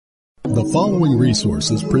The following resource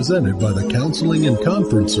is presented by the Counseling and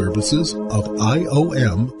Conference Services of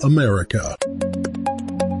IOM America.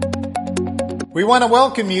 We want to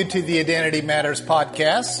welcome you to the Identity Matters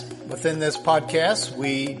podcast. Within this podcast,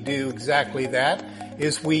 we do exactly that,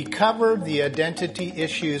 is we cover the identity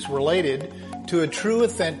issues related to a true,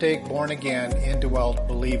 authentic, born-again, indwelt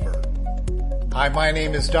believer. Hi, my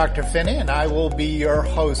name is Dr. Finney, and I will be your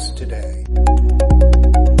host today.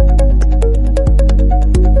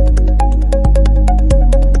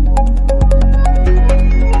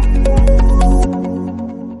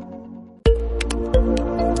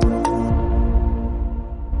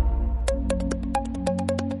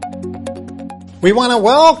 We want to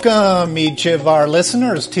welcome each of our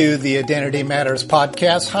listeners to the Identity Matters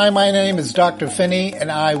podcast. Hi, my name is Dr. Finney,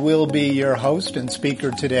 and I will be your host and speaker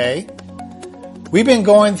today. We've been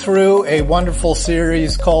going through a wonderful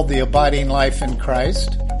series called The Abiding Life in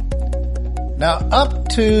Christ. Now, up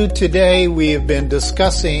to today, we have been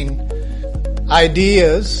discussing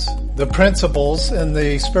ideas, the principles, and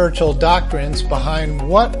the spiritual doctrines behind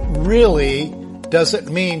what really does it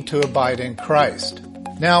mean to abide in Christ.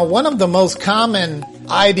 Now, one of the most common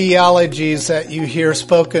ideologies that you hear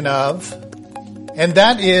spoken of, and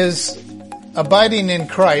that is abiding in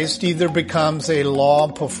Christ either becomes a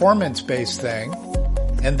law performance-based thing,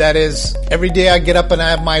 and that is every day I get up and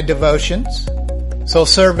I have my devotions. So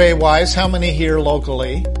survey-wise, how many here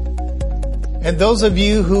locally? And those of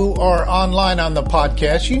you who are online on the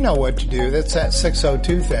podcast, you know what to do. That's that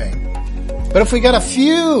 602 thing. But if we got a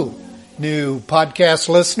few new podcast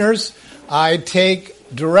listeners, I take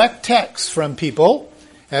direct text from people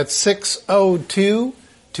at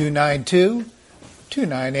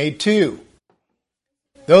 602-292-2982.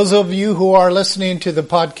 Those of you who are listening to the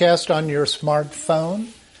podcast on your smartphone,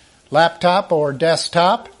 laptop, or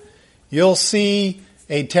desktop, you'll see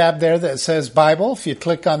a tab there that says Bible. If you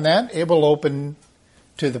click on that, it will open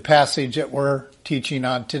to the passage that we're teaching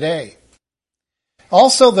on today.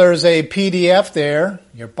 Also, there's a PDF there,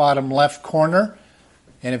 your bottom left corner.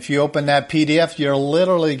 And if you open that PDF, you'll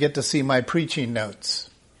literally get to see my preaching notes.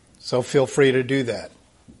 So feel free to do that.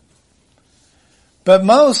 But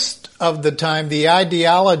most of the time, the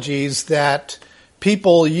ideologies that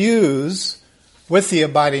people use with the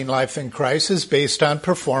abiding life in Christ is based on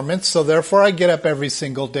performance. So therefore, I get up every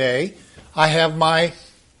single day. I have my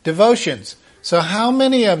devotions. So how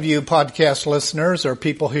many of you podcast listeners or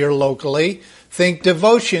people here locally think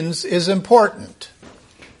devotions is important?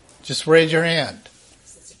 Just raise your hand.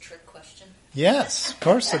 Yes, of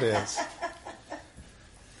course it is.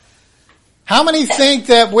 How many think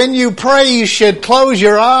that when you pray you should close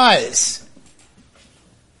your eyes?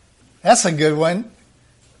 That's a good one.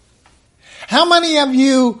 How many of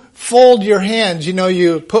you fold your hands? You know,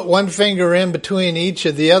 you put one finger in between each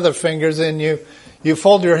of the other fingers and you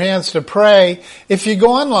fold your hands to pray. If you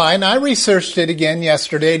go online, I researched it again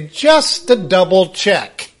yesterday just to double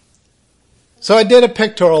check. So I did a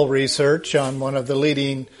pictorial research on one of the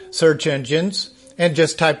leading search engines and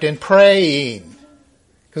just typed in praying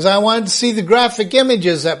because I wanted to see the graphic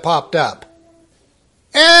images that popped up.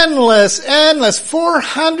 Endless,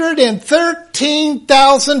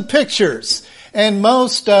 413,000 pictures. And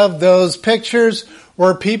most of those pictures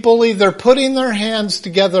were people either putting their hands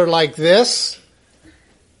together like this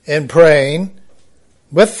and praying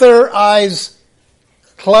with their eyes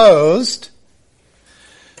closed.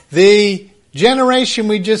 The generation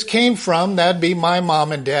we just came from, that'd be my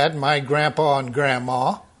mom and dad, my grandpa and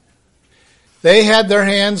grandma. They had their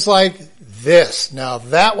hands like this. Now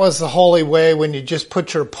that was the holy way when you just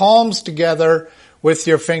put your palms together with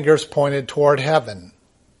your fingers pointed toward heaven.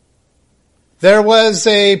 There was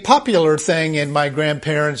a popular thing in my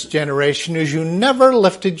grandparents' generation is you never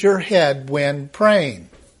lifted your head when praying.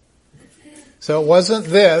 So it wasn't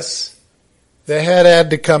this. The head had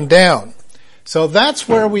to come down. So that's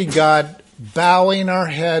where we got bowing our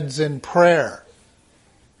heads in prayer.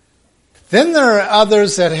 Then there are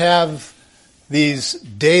others that have these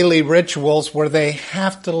daily rituals where they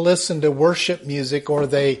have to listen to worship music or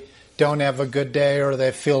they don't have a good day or they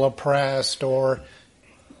feel oppressed or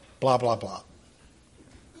blah, blah, blah.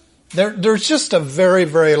 There's just a very,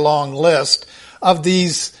 very long list of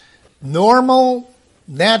these normal,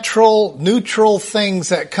 natural, neutral things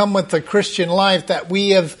that come with the Christian life that we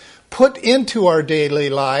have put into our daily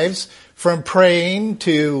lives, from praying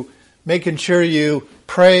to making sure you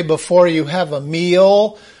pray before you have a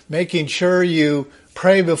meal, making sure you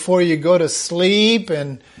pray before you go to sleep.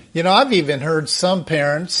 And, you know, I've even heard some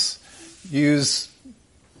parents use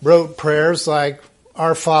rote prayers like,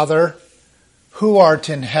 Our Father, who art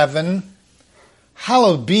in heaven,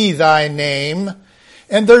 hallowed be thy name.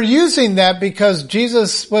 And they're using that because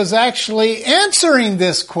Jesus was actually answering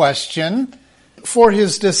this question for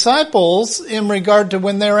his disciples in regard to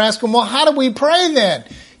when they were asking, well, how do we pray then?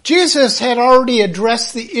 Jesus had already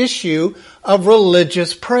addressed the issue of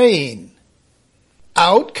religious praying.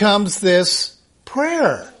 Out comes this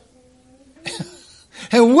prayer.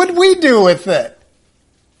 And what did we do with it?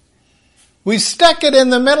 We stuck it in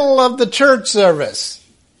the middle of the church service.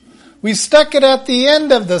 We stuck it at the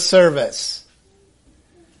end of the service.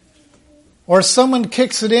 Or someone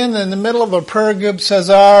kicks it in the middle of a prayer group, says,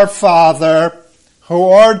 Our Father, who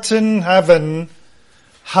art in heaven,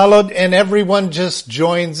 hallowed, and everyone just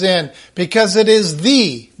joins in. Because it is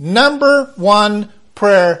the number one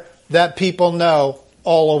prayer that people know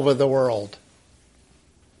all over the world.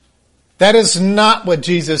 That is not what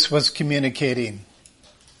Jesus was communicating.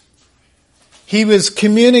 He was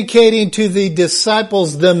communicating to the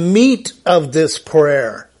disciples the meat of this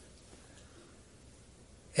prayer.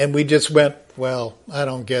 And we just went, well, I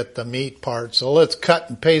don't get the meat part, so let's cut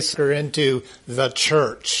and paste her into the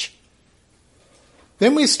church.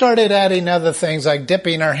 Then we started adding other things like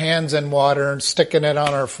dipping our hands in water and sticking it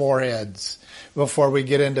on our foreheads before we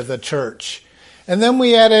get into the church. And then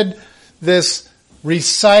we added this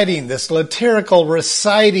reciting, this liturgical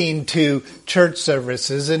reciting to church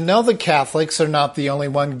services. And no, the Catholics are not the only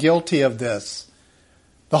one guilty of this.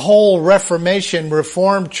 The whole Reformation,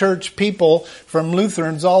 Reformed Church people, from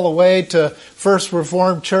Lutherans all the way to First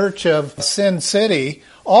Reformed Church of Sin City,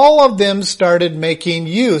 all of them started making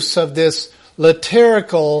use of this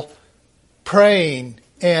liturgical praying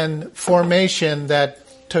and formation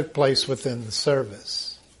that took place within the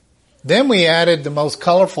service. Then we added the most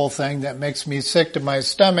colorful thing that makes me sick to my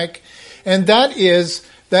stomach, and that is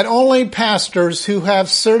that only pastors who have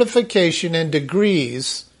certification and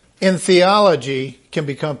degrees in theology can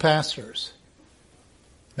become pastors.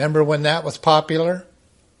 Remember when that was popular?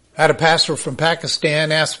 I had a pastor from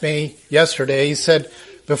Pakistan ask me yesterday, he said,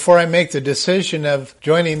 before I make the decision of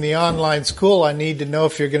joining the online school, I need to know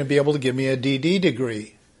if you're going to be able to give me a DD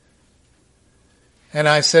degree. And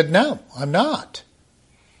I said, no, I'm not.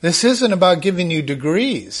 This isn't about giving you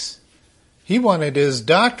degrees. He wanted his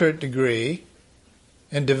doctorate degree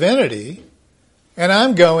in divinity. And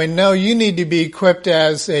I'm going, no, you need to be equipped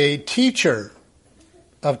as a teacher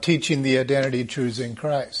of teaching the identity truths in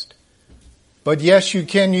Christ. But yes, you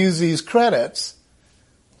can use these credits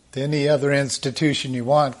to any other institution you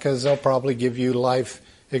want because they'll probably give you life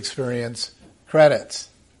experience credits.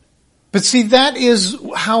 But see, that is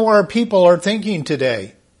how our people are thinking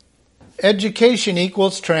today. Education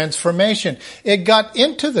equals transformation. It got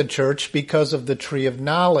into the church because of the tree of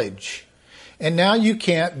knowledge. And now you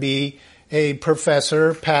can't be a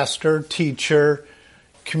professor, pastor, teacher,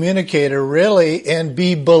 communicator really, and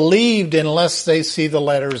be believed unless they see the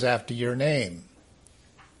letters after your name.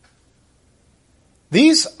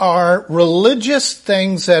 These are religious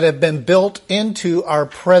things that have been built into our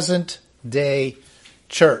present day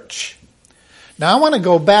church. Now I want to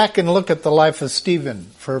go back and look at the life of Stephen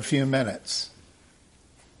for a few minutes.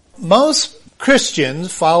 Most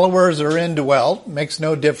Christians, followers or indwelt, makes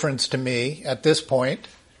no difference to me at this point.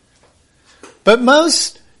 But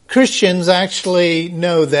most Christians actually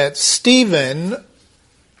know that Stephen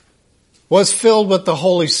was filled with the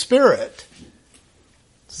Holy Spirit.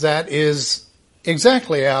 That is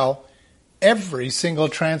exactly how every single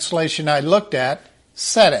translation I looked at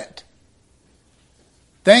said it.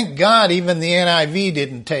 Thank God even the NIV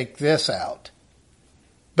didn't take this out.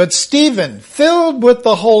 But Stephen, filled with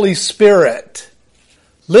the Holy Spirit,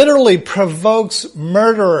 literally provokes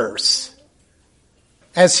murderers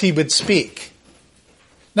as he would speak.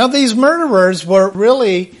 Now these murderers were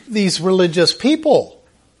really these religious people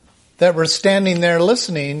that were standing there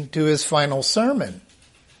listening to his final sermon.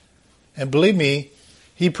 And believe me,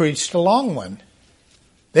 he preached a long one.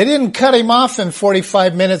 They didn't cut him off in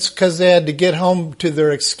 45 minutes because they had to get home to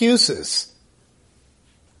their excuses.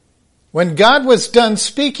 When God was done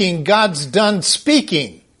speaking, God's done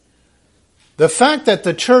speaking. The fact that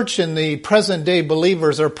the church and the present day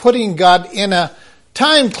believers are putting God in a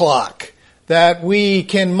time clock that we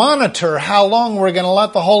can monitor how long we're going to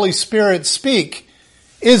let the Holy Spirit speak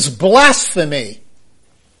is blasphemy.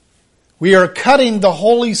 We are cutting the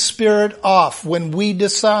Holy Spirit off when we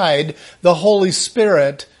decide the Holy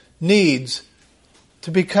Spirit needs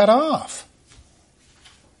to be cut off.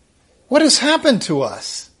 What has happened to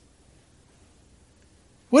us?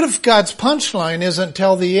 What if God's punchline isn't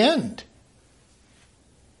till the end?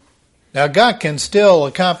 Now God can still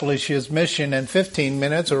accomplish His mission in 15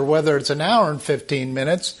 minutes or whether it's an hour and 15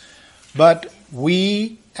 minutes, but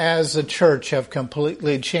we as a church have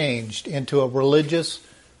completely changed into a religious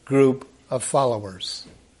group of followers.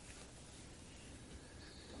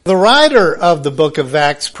 The writer of the book of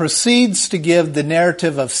Acts proceeds to give the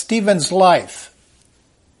narrative of Stephen's life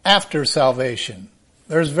after salvation.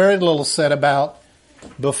 There's very little said about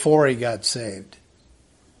before he got saved.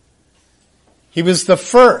 He was the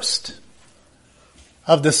first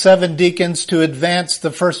of the 7 deacons to advance the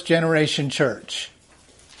first generation church.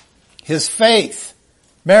 His faith,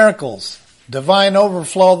 miracles, divine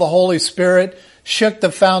overflow of the Holy Spirit shook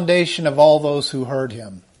the foundation of all those who heard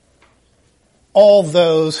him. All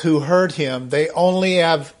those who heard him, they only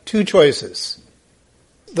have 2 choices.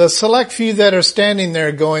 The select few that are standing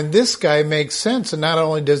there going, this guy makes sense. And not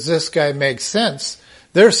only does this guy make sense,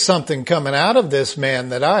 there's something coming out of this man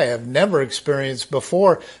that I have never experienced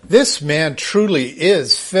before. This man truly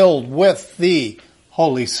is filled with the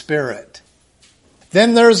Holy Spirit.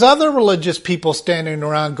 Then there's other religious people standing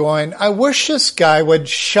around going, I wish this guy would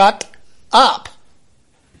shut up.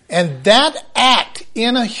 And that act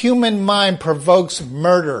in a human mind provokes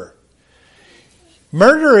murder.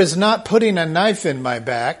 Murder is not putting a knife in my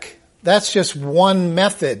back. That's just one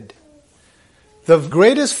method. The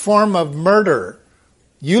greatest form of murder,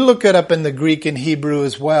 you look it up in the Greek and Hebrew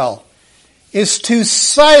as well, is to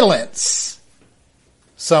silence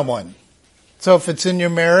someone. So if it's in your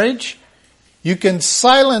marriage, you can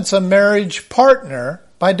silence a marriage partner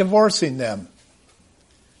by divorcing them.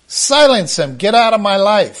 Silence them. Get out of my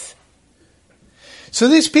life. So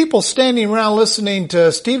these people standing around listening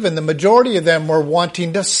to Stephen, the majority of them were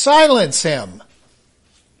wanting to silence him.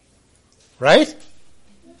 Right?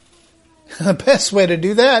 The best way to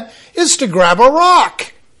do that is to grab a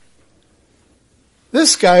rock.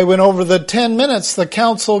 This guy went over the 10 minutes the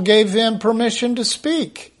council gave him permission to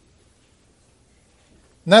speak.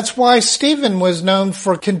 And that's why Stephen was known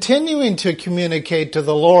for continuing to communicate to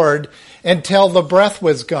the Lord until the breath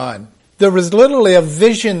was gone. There was literally a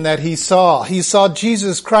vision that he saw. He saw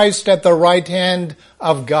Jesus Christ at the right hand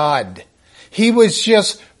of God. He was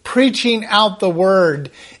just preaching out the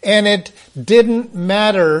word, and it didn't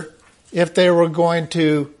matter if they were going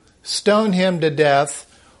to stone him to death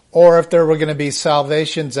or if there were going to be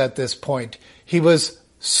salvations at this point. He was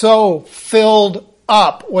so filled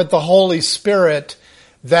up with the Holy Spirit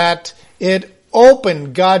that it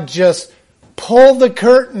opened. God just pulled the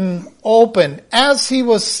curtain open as he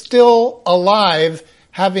was still alive,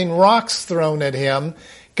 having rocks thrown at him.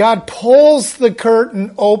 God pulls the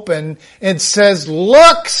curtain open and says,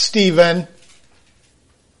 look, Stephen,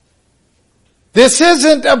 this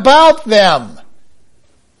isn't about them.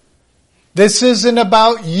 This isn't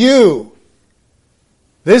about you.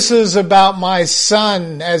 This is about my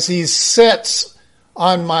son as he sits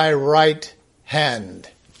on my right hand.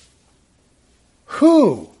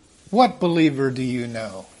 What believer do you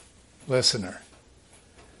know, listener,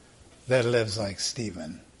 that lives like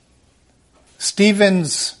Stephen?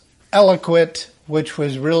 Stephen's eloquent, which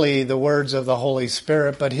was really the words of the Holy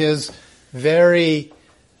Spirit, but his very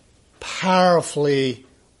powerfully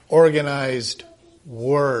organized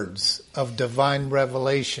words of divine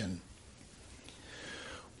revelation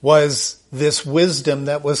was this wisdom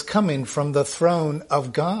that was coming from the throne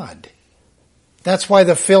of God. That's why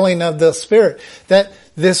the filling of the Spirit, that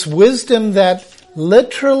this wisdom that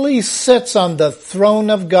literally sits on the throne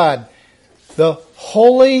of God, the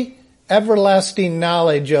holy, everlasting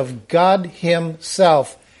knowledge of God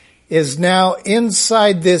himself is now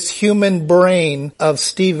inside this human brain of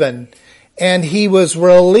Stephen. And he was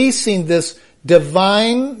releasing this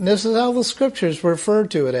divine, this is how the scriptures refer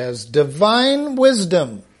to it as, divine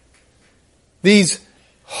wisdom. These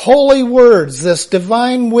holy words, this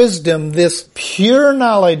divine wisdom, this pure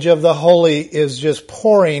knowledge of the holy is just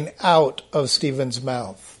pouring out of Stephen's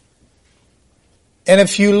mouth. And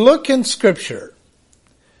if you look in Scripture,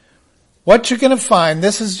 what you're going to find,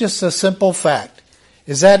 this is just a simple fact,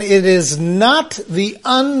 is that it is not the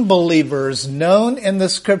unbelievers known in the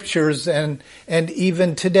Scriptures and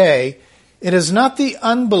even today, it is not the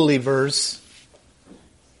unbelievers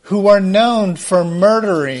who are known for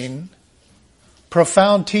murdering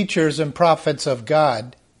profound teachers and prophets of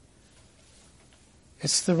God.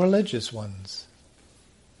 It's the religious ones.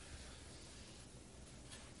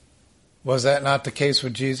 Was that not the case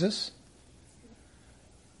with Jesus?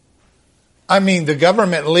 I mean, the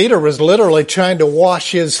government leader was literally trying to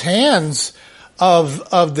wash his hands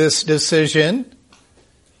of this decision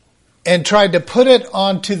and tried to put it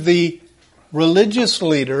onto the religious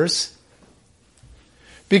leaders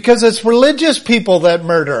because it's religious people that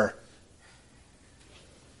murder.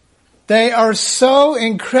 They are so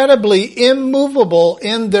incredibly immovable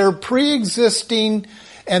in their pre-existing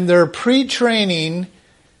and their pre-training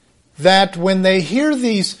that when they hear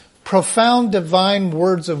these profound divine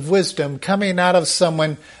words of wisdom coming out of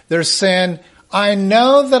someone. They're saying, I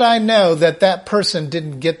know that that person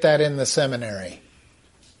didn't get that in the seminary.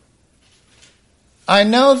 I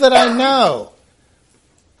know that I know.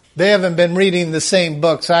 They haven't been reading the same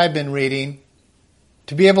books I've been reading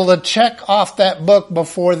to be able to check off that book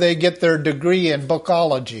before they get their degree in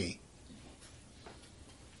bookology.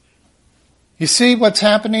 You see what's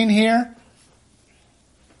happening here?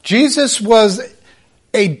 Jesus was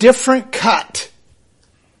a different cut.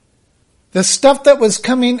 The stuff that was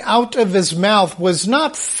coming out of his mouth was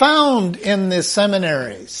not found in the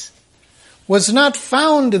seminaries, was not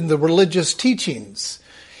found in the religious teachings.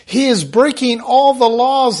 He is breaking all the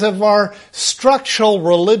laws of our structural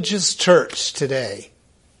religious church today.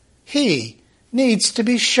 He needs to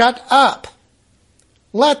be shut up.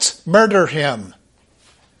 Let's murder him.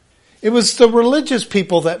 It was the religious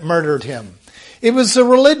people that murdered him. It was the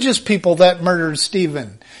religious people that murdered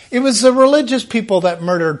Stephen. It was the religious people that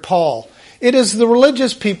murdered Paul. It is the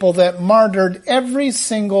religious people that martyred every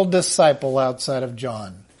single disciple outside of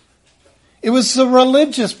John. It was the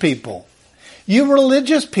religious people. You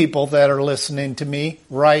religious people that are listening to me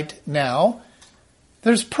right now,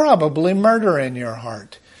 there's probably murder in your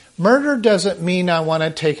heart. Murder doesn't mean I want to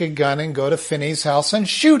take a gun and go to Finney's house and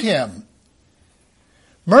shoot him.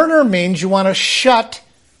 Murder means you want to shut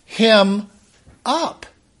him up.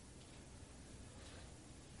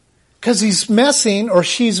 Because he's messing or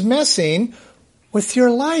she's messing with your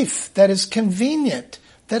life that is convenient,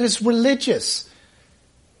 that is religious.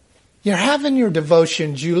 You're having your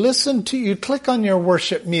devotions, you click on your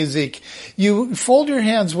worship music, you fold your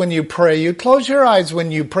hands when you pray, you close your eyes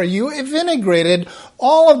when you pray. You have integrated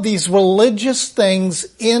all of these religious things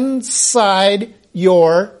inside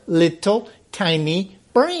your little tiny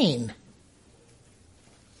brain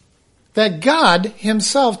that God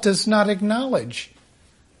himself does not acknowledge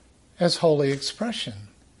as holy expression.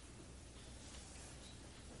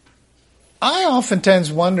 I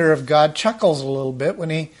oftentimes wonder if God chuckles a little bit when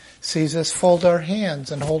he sees us fold our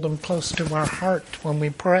hands and hold them close to our heart when we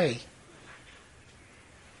pray.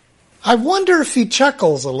 I wonder if he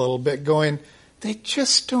chuckles a little bit going, they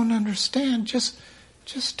just don't understand. Just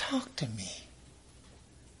talk to me.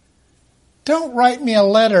 Don't write me a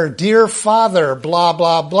letter, dear Father, blah,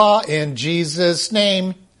 blah, blah, in Jesus'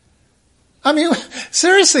 name. I mean,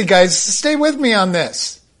 seriously, guys, stay with me on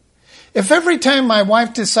this. If every time my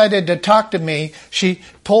wife decided to talk to me, she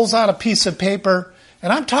pulls out a piece of paper,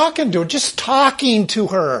 and I'm talking to her, just talking to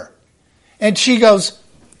her, and she goes,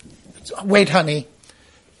 wait, honey,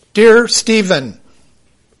 dear Stephen,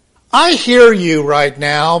 I hear you right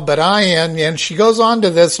now, but I am, and she goes on to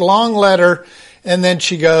this long letter, and then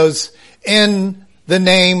she goes, in the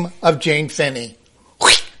name of Jane Finney.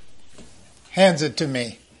 Hands it to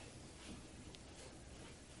me.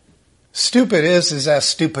 Stupid is as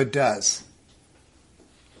stupid does.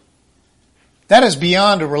 That is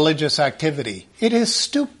beyond a religious activity. It is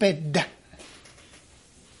stupid.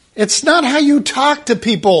 It's not how you talk to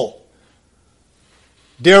people.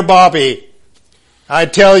 Dear Bobby, I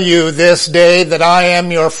tell you this day that I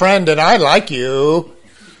am your friend and I like you.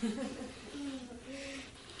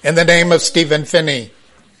 In the name of Stephen Finney.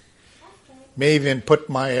 May even put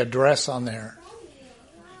my address on there.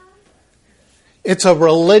 It's a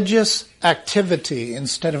religious activity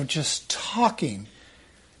instead of just talking.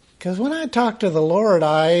 Because when I talk to the Lord,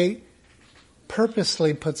 I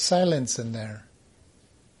purposely put silence in there.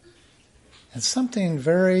 And something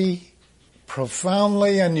very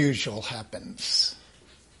profoundly unusual happens.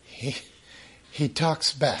 He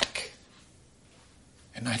talks back.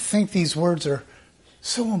 And I think these words are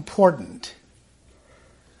so important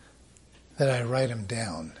that I write them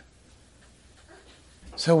down.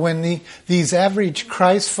 So when these average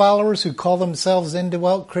Christ followers who call themselves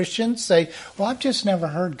indwelt Christians say, well, I've just never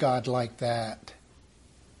heard God like that,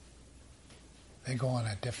 they go on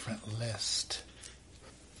a different list.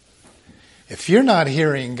 If you're not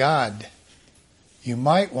hearing God, you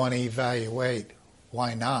might want to evaluate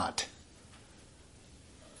why not.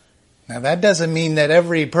 Now that doesn't mean that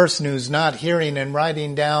every person who's not hearing and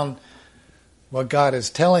writing down what God is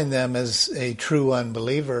telling them is a true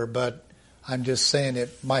unbeliever, but I'm just saying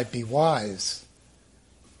it might be wise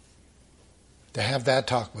to have that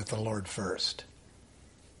talk with the Lord first.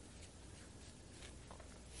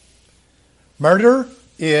 Murder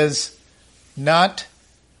is not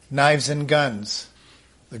knives and guns.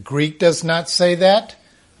 The Greek does not say that,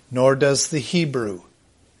 nor does the Hebrew.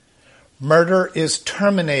 Murder is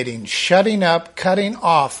terminating, shutting up, cutting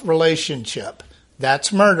off relationship.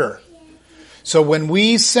 That's murder. So when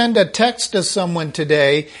we send a text to someone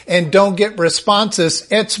today and don't get responses,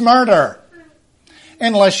 it's murder.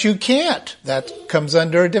 unless you can't. That comes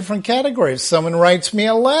under a different category. If someone writes me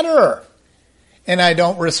a letter and I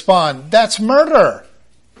don't respond, that's murder.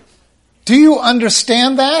 Do you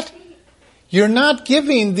understand that? You're not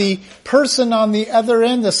giving the person on the other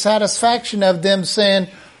end the satisfaction of them saying,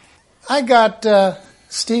 I got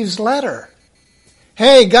Steve's letter.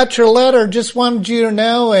 Hey, got your letter, just wanted you to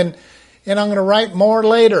know, and I'm going to write more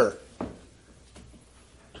later.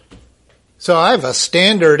 So I have a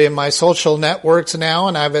standard in my social networks now,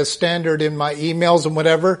 and I have a standard in my emails and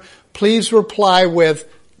whatever. Please reply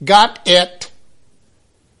with, got it.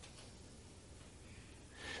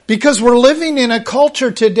 Because we're living in a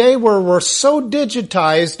culture today where we're so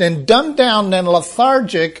digitized and dumbed down and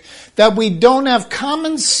lethargic that we don't have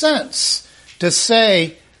common sense to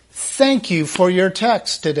say, thank you for your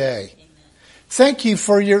text today. Thank you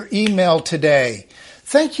for your email today.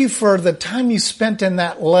 Thank you for the time you spent in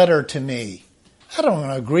that letter to me. I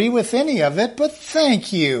don't agree with any of it, but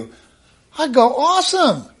thank you. I go,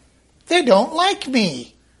 awesome. They don't like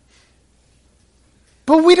me.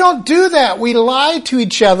 But we don't do that. We lie to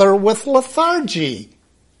each other with lethargy.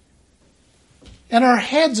 And our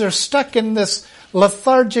heads are stuck in this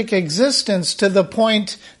lethargic existence to the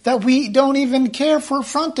point that we don't even care if we're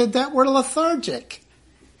fronted that we're lethargic.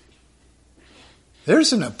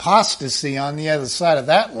 There's an apostasy on the other side of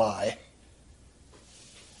that lie.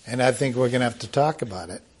 And I think we're going to have to talk about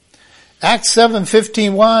it. Acts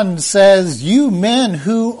 7:51 says, you men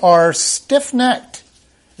who are stiff-necked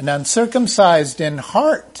and uncircumcised in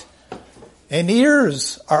heart and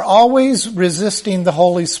ears are always resisting the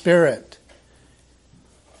Holy Spirit.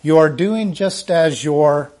 You are doing just as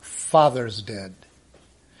your fathers did.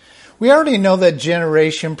 We already know that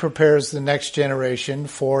generation prepares the next generation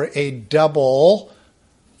for a double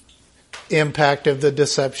impact of the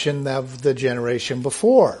deception of the generation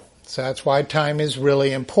before. So that's why time is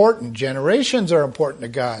really important. Generations are important to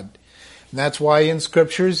God. And that's why in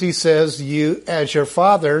scriptures he says, you as your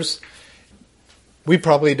fathers. We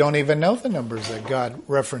probably don't even know the numbers that God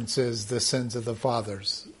references the sins of the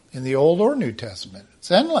fathers in the Old or New Testament. It's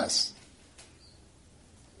endless.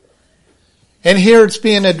 And here it's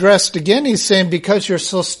being addressed again. He's saying, because you're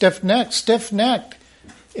so stiff-necked. Stiff-necked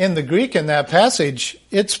in the Greek in that passage,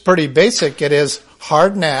 it's pretty basic. It is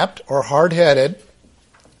hard-napped or hard-headed,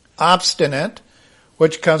 obstinate,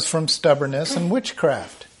 which comes from stubbornness and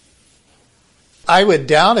witchcraft. I would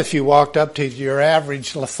doubt if you walked up to your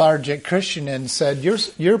average lethargic Christian and said,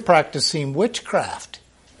 you're practicing witchcraft.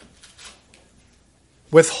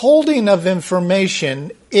 Withholding of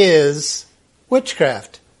information is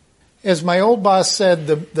witchcraft. As my old boss said,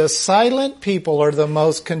 the silent people are the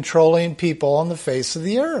most controlling people on the face of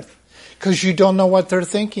the earth. Because you don't know what they're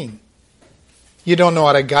thinking. You don't know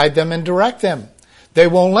how to guide them and direct them. They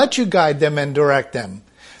won't let you guide them and direct them.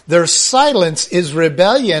 Their silence is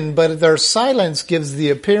rebellion, but their silence gives the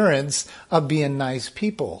appearance of being nice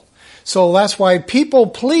people. So that's why people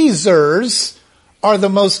pleasers are the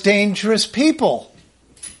most dangerous people.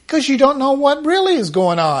 Because you don't know what really is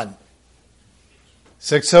going on.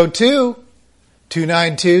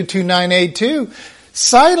 602-292-2982.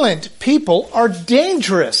 Silent people are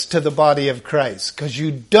dangerous to the body of Christ because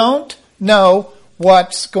you don't know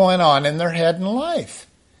what's going on in their head and life.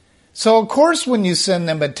 So, of course, when you send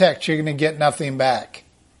them a text, you're going to get nothing back.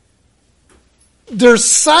 Their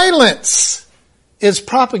silence is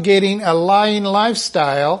propagating a lying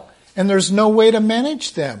lifestyle, and there's no way to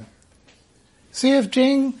manage them. See, if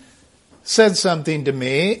Jane said something to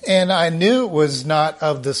me, and I knew it was not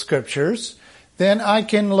of the Scriptures, then I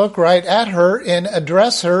can look right at her and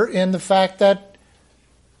address her in the fact that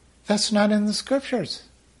that's not in the Scriptures.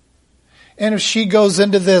 And if she goes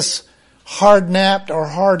into this hard-napped or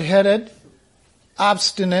hard-headed,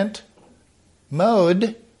 obstinate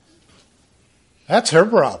mode, that's her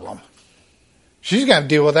problem. She's going to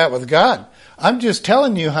deal with that with God. I'm just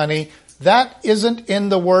telling you, honey, that isn't in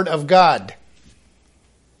the Word of God.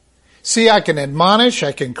 See, I can admonish,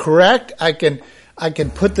 I can correct, I can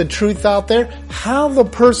put the truth out there. How the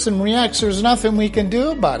person reacts, there's nothing we can do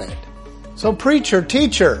about it. So preacher,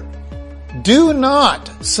 teacher, do not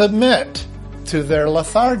submit to their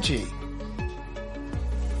lethargy.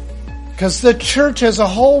 Because the church as a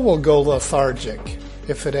whole will go lethargic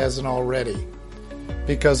if it hasn't already.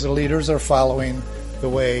 Because the leaders are following the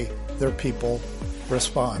way their people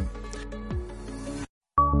respond.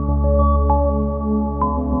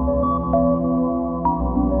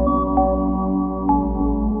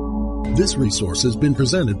 This resource has been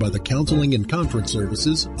presented by the Counseling and Conference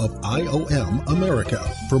Services of IOM America.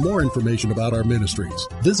 For more information about our ministries,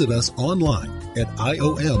 visit us online at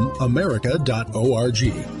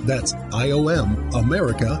iomamerica.org. That's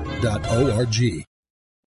iomamerica.org.